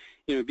 You can,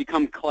 you know,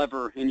 become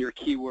clever in your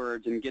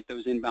keywords and get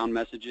those inbound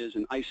messages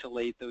and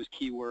isolate those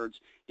keywords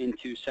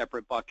into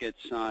separate buckets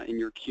in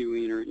your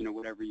queuing, or, you know,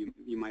 whatever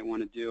you might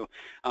want to do.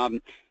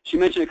 She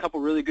mentioned a couple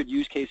really good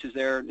use cases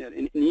there,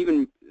 and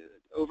even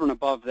over and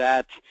above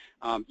that,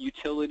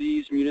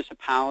 utilities,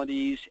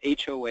 municipalities,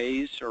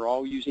 HOAs are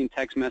all using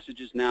text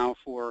messages now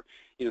for,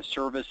 you know,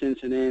 service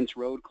incidents,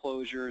 road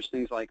closures,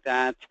 things like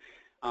that.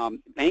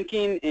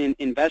 Banking and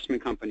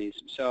investment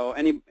companies. So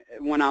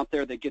anyone out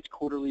there that gets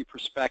quarterly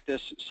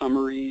prospectus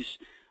summaries,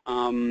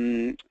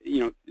 you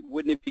know,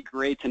 wouldn't it be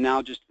great to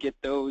now just get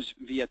those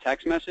via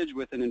text message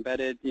with an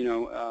embedded, you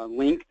know,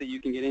 link that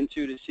you can get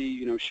into to see,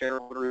 you know,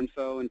 shareholder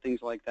info and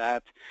things like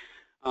that.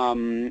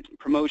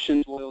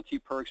 Promotions, loyalty,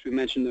 perks, we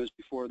mentioned those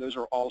before. Those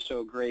are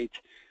also great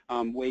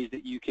ways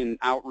that you can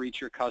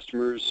outreach your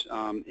customers,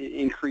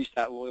 increase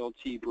that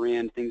loyalty,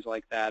 brand, things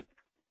like that.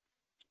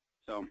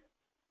 So.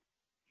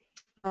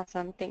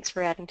 Awesome. Thanks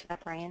for adding to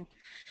that, Brian.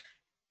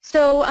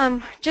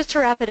 So just to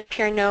wrap it up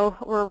here, no,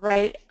 we're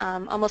right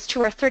almost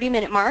to our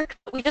 30-minute mark.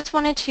 We just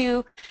wanted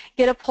to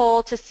get a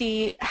poll to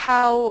see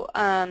how,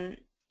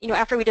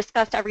 after we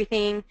discussed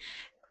everything,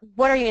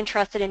 what are you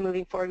interested in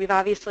moving forward? We've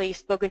obviously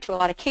spoken to a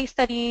lot of case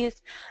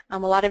studies, a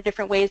lot of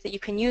different ways that you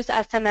can use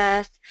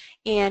SMS,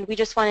 and we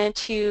just wanted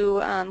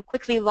to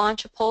quickly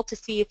launch a poll to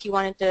see if you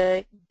wanted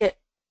to get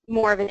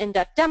more of an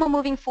in-depth demo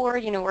moving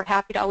forward. We're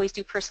happy to always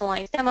do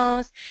personalized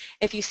demos.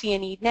 If you see a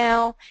need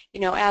now,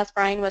 as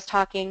Brian was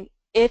talking,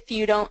 if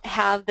you don't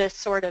have this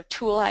sort of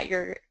tool at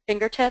your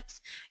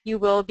fingertips, you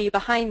will be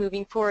behind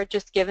moving forward,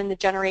 just given the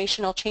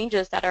generational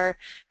changes that are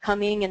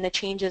coming and the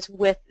changes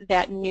with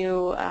that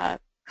new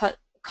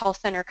call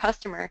center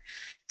customer.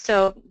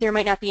 So there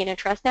might not be an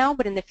interest now,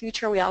 but in the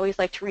future we always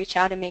like to reach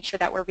out and make sure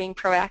that we're being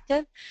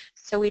proactive.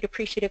 So we'd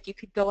appreciate if you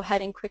could go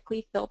ahead and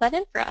quickly fill that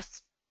in for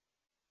us.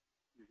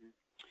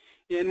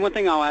 Yeah, and one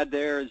thing I'll add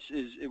there is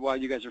while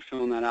you guys are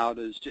filling that out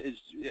is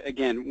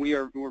again,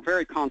 we're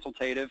very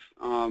consultative,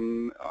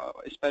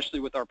 especially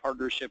with our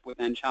partnership with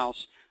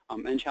Enghouse.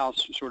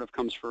 Enghouse sort of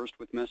comes first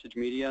with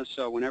MessageMedia,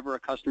 so whenever a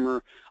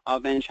customer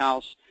of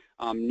Enghouse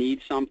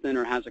needs something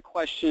or has a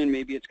question,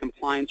 maybe it's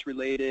compliance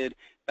related,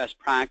 best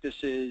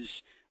practices,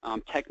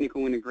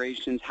 technical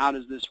integrations, how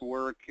does this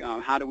work,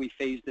 how do we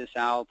phase this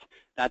out,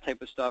 that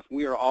type of stuff,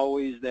 we are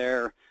always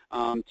there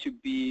to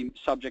be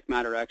subject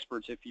matter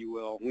experts, if you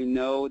will. We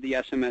know the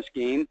SMS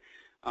game.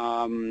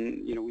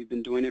 We've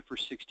been doing it for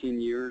 16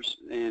 years,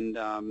 and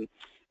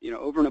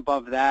over and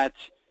above that,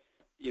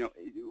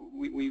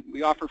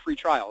 we offer free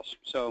trials.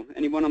 So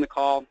anyone on the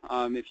call,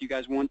 if you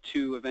guys want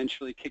to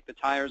eventually kick the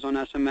tires on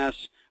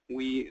SMS,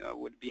 we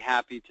would be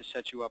happy to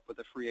set you up with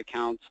a free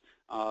account,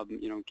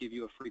 give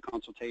you a free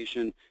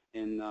consultation,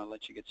 and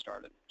let you get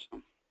started.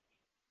 So.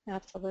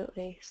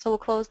 Absolutely. So we'll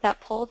close that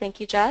poll. Thank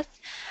you, Jess.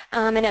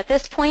 And at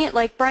this point,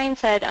 like Brian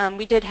said,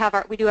 we do have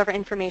our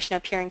information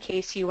up here in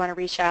case you want to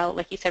reach out.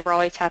 Like you said, we're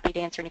always happy to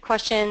answer any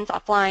questions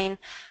offline,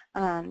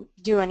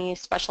 do any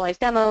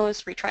specialized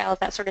demos, free trials,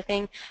 that sort of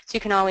thing. So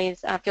you can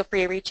always feel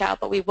free to reach out,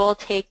 but we will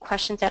take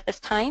questions at this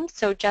time.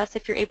 So Jess,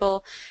 if you're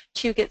able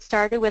to get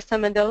started with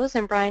some of those,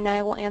 and Brian and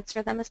I will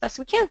answer them as best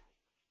we can.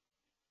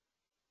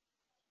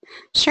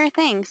 Sure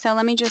thing. So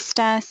let me just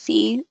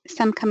see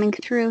some coming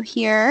through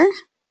here.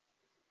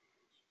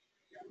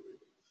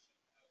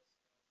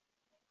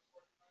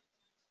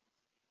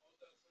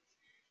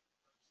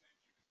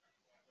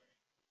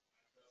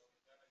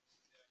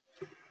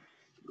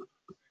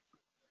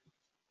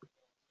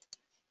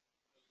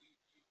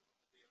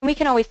 We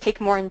can always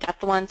take more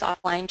in-depth ones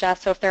offline,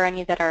 Jess, so if there are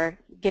any that are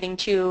getting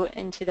too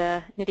into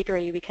the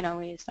nitty-gritty, we can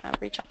always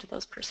reach out to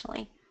those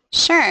personally.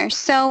 Sure.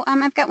 So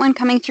I've got one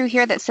coming through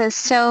here that says,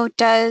 so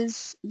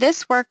does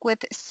this work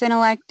with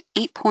Synelect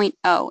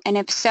 8.0? And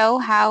if so,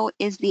 how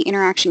is the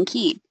interaction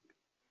keyed?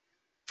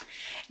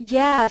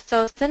 Yeah,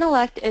 so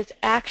Synelect is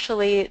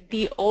actually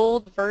the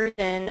old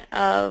version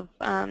of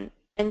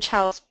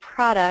Enghouse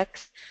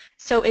products.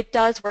 So it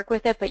does work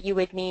with it, but you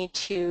would need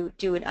to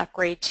do an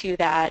upgrade to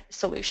that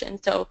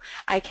solution. So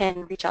I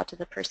can reach out to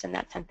the person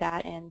that sent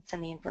that and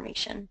send the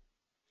information.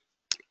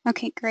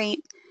 Okay,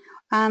 great.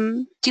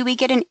 Do we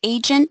get an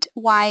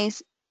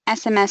agent-wise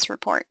SMS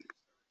report?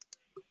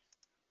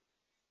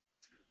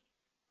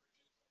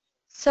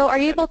 So are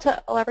you able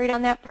to elaborate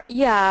on that?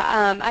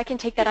 Yeah, I can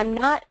take that. I'm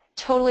not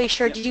totally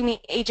sure. Yep. Did you mean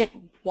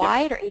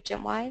agent-wide or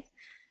agent-wise?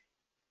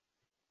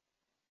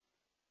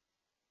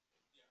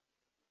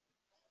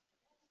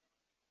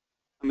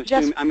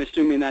 I'm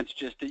assuming that's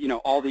just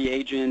all the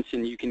agents,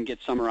 and you can get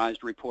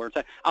summarized reports.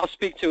 I'll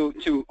speak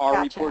to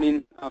our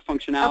reporting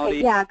functionality.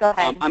 Okay, yeah, go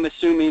ahead. I'm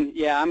assuming,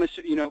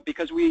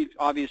 because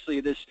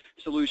this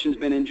solution's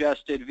been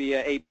ingested via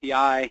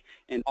API,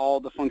 and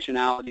all the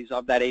functionalities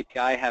of that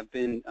API have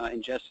been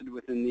ingested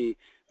within the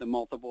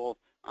multiple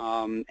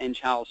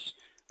Enghouse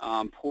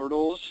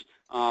portals.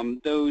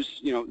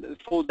 Those, the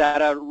full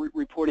data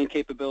reporting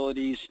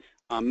capabilities.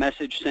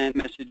 Message sent,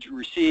 message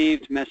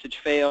received, message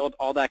failed,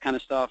 all that kind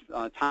of stuff,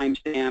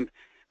 timestamp,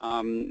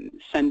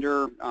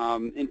 sender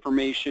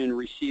information,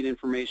 receipt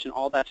information,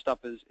 all that stuff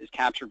is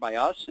captured by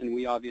us, and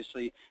we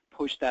obviously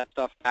push that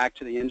stuff back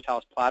to the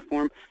Enghouse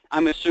platform.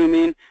 I'm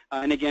assuming,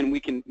 and again,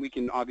 we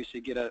can obviously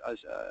get an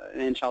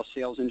Enghouse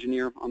sales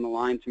engineer on the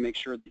line to make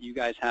sure that you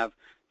guys have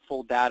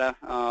full data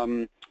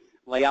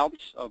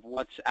layouts of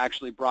what's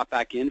actually brought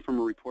back in from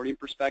a reporting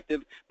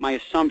perspective. My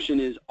assumption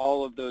is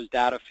all of those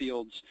data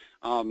fields,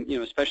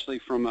 especially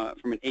from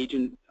an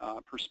agent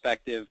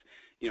perspective,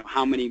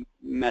 how many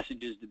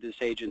messages did this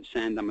agent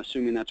send? I'm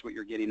assuming that's what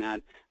you're getting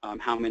at.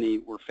 How many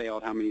were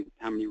failed? How many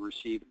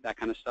received? That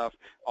kind of stuff.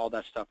 All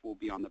that stuff will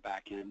be on the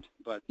back end.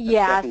 But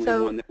that's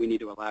definitely one that we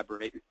need to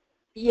elaborate.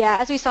 Yeah,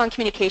 as we saw in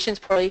Communications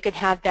Portal, you can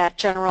have that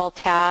general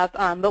tab,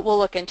 but we'll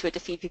look into it to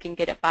see if you can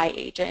get it by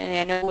agent.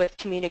 And I know with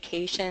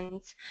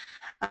Communications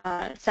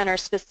Center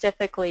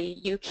specifically,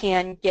 you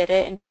can get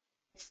it, and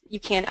you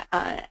can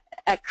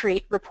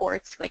create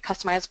reports, like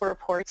customizable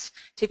reports,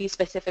 to be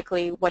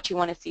specifically what you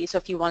want to see. So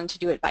if you wanted to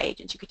do it by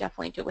agents, you could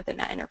definitely do it within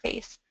that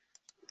interface.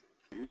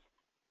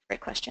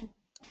 Great question.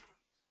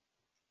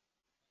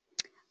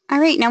 All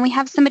right, now we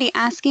have somebody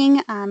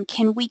asking,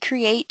 can we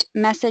create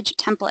message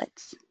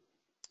templates?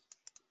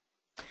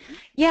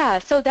 Yeah,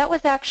 so that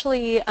was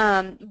actually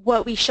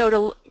what we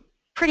showed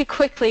pretty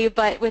quickly,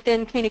 but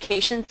within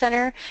Communication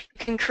Center,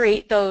 you can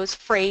create those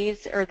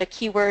phrase or the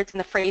keywords and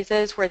the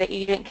phrases where the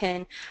agent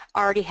can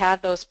already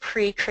have those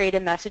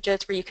pre-created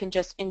messages where you can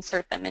just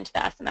insert them into the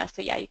SMS.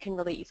 So yeah, you can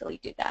really easily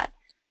do that.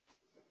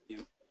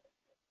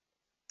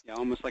 Yeah,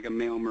 almost like a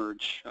mail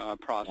merge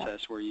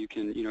process where you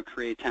can,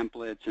 create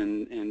templates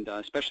and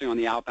especially on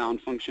the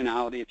outbound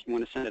functionality, if you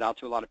want to send it out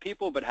to a lot of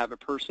people but have it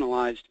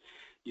personalized,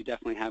 you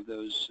definitely have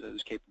those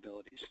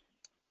capabilities.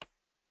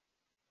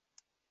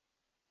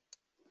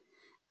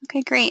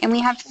 Okay, great. And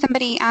we have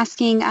somebody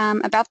asking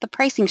about the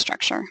pricing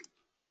structure.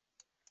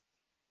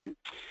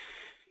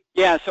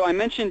 Yeah, so I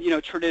mentioned,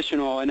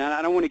 traditional, and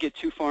I don't want to get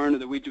too far into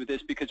the weeds with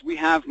this because we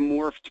have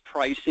morphed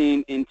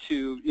pricing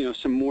into,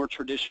 some more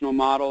traditional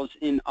models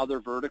in other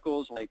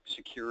verticals like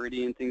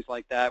security and things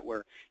like that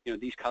where,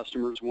 these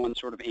customers want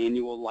sort of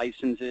annual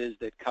licenses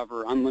that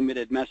cover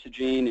unlimited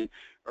messaging and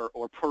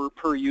or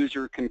per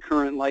user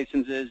concurrent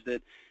licenses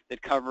that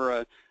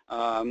cover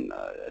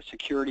a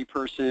security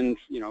person,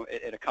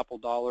 at a couple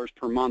dollars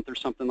per month or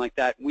something like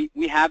that.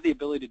 We have the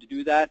ability to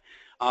do that.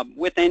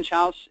 With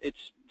Enghouse, it's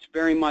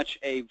very much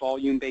a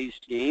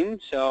volume-based game.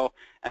 So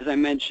as I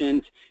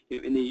mentioned,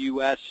 in the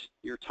U.S.,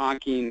 you're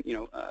talking,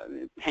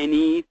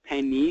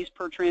 pennies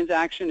per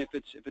transaction if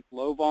it's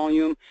low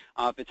volume.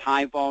 If it's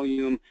high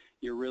volume,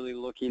 you're really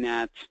looking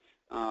at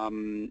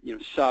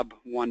sub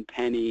 1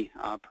 penny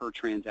per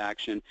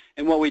transaction.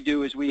 And what we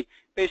do is we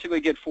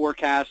basically get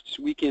forecasts.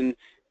 We can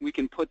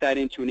put that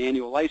into an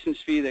annual license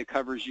fee that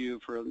covers you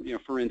for,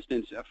 for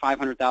instance,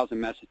 500,000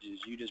 messages.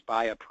 You just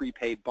buy a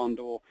prepaid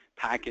bundle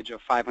package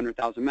of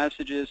 500,000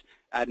 messages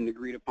at an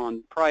agreed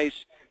upon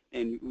price,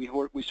 and we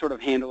sort of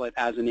handle it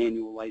as an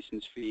annual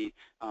license fee.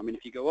 And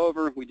if you go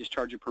over, we just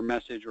charge you per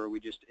message, or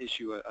we just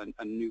issue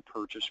a new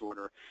purchase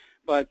order.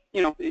 But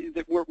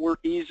we're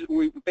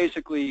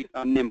basically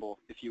nimble,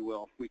 if you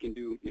will. We can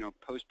do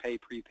post-pay,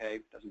 prepay,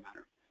 doesn't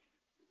matter.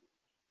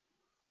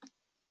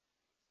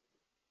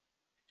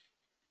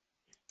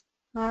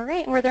 All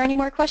right. Were there any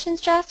more questions,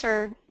 Jess,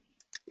 or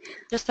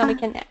just so we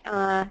can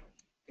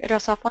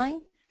address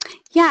offline?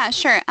 Yeah,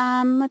 sure.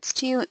 Let's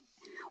do,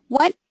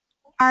 what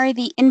are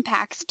the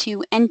impacts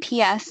to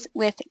NPS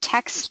with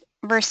text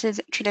versus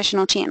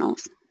traditional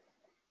channels?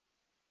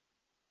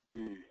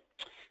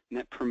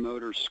 Net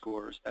promoter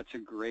scores. That's a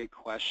great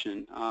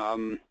question.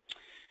 I'd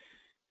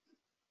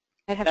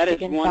have that to is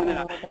dig into one that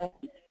that one a little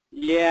bit.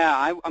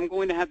 Yeah, I'm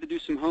going to have to do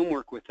some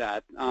homework with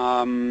that.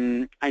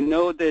 I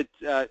know that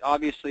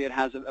obviously it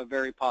has a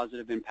very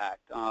positive impact.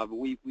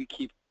 We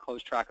keep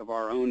close track of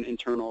our own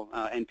internal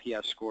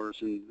NPS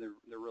scores, and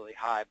they're really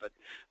high. But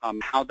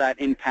how that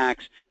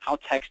impacts, how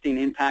texting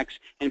impacts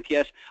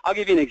NPS, I'll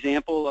give you an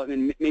example. I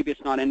mean, maybe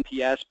it's not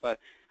NPS, but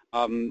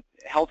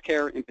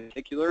healthcare in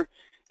particular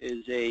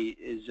is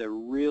a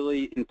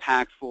really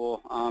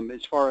impactful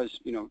as far as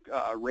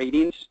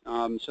ratings.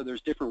 So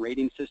there's different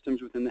rating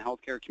systems within the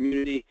healthcare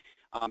community,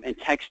 and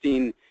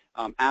texting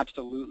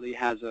absolutely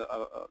has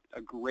a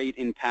great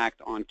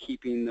impact on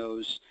keeping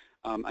those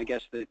I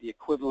guess the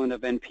equivalent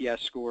of NPS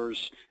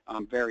scores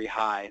very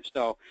high.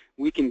 So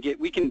we can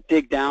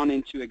dig down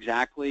into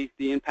exactly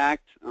the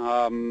impact.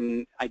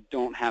 I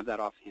don't have that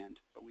offhand,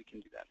 but we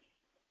can do that.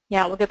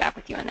 Yeah, we'll get back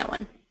with you on that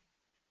one.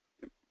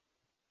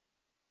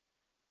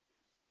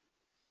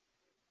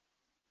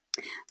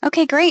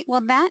 Okay, great.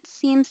 Well, that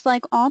seems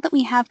like all that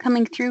we have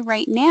coming through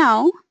right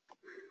now.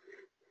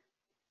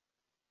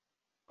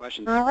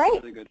 Questions? All right.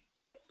 Really good.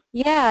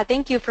 Yeah,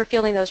 thank you for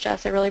fielding those,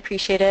 Jess. I really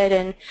appreciate it.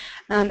 And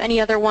any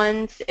other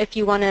ones, if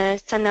you want to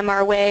send them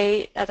our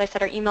way, as I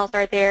said, our emails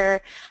are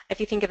there. If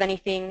you think of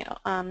anything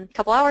a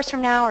couple hours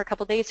from now or a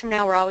couple days from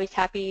now, we're always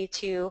happy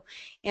to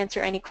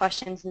answer any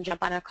questions and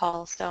jump on a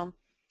call. So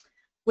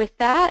with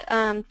that,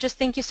 just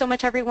thank you so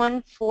much,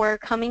 everyone, for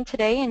coming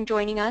today and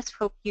joining us.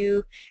 Hope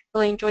you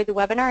really enjoyed the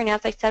webinar. And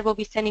as I said, we'll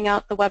be sending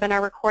out the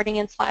webinar recording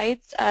and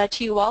slides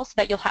to you all so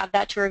that you'll have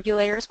that to review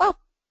later as well.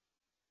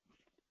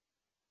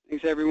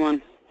 Thanks,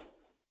 everyone.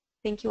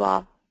 Thank you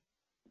all.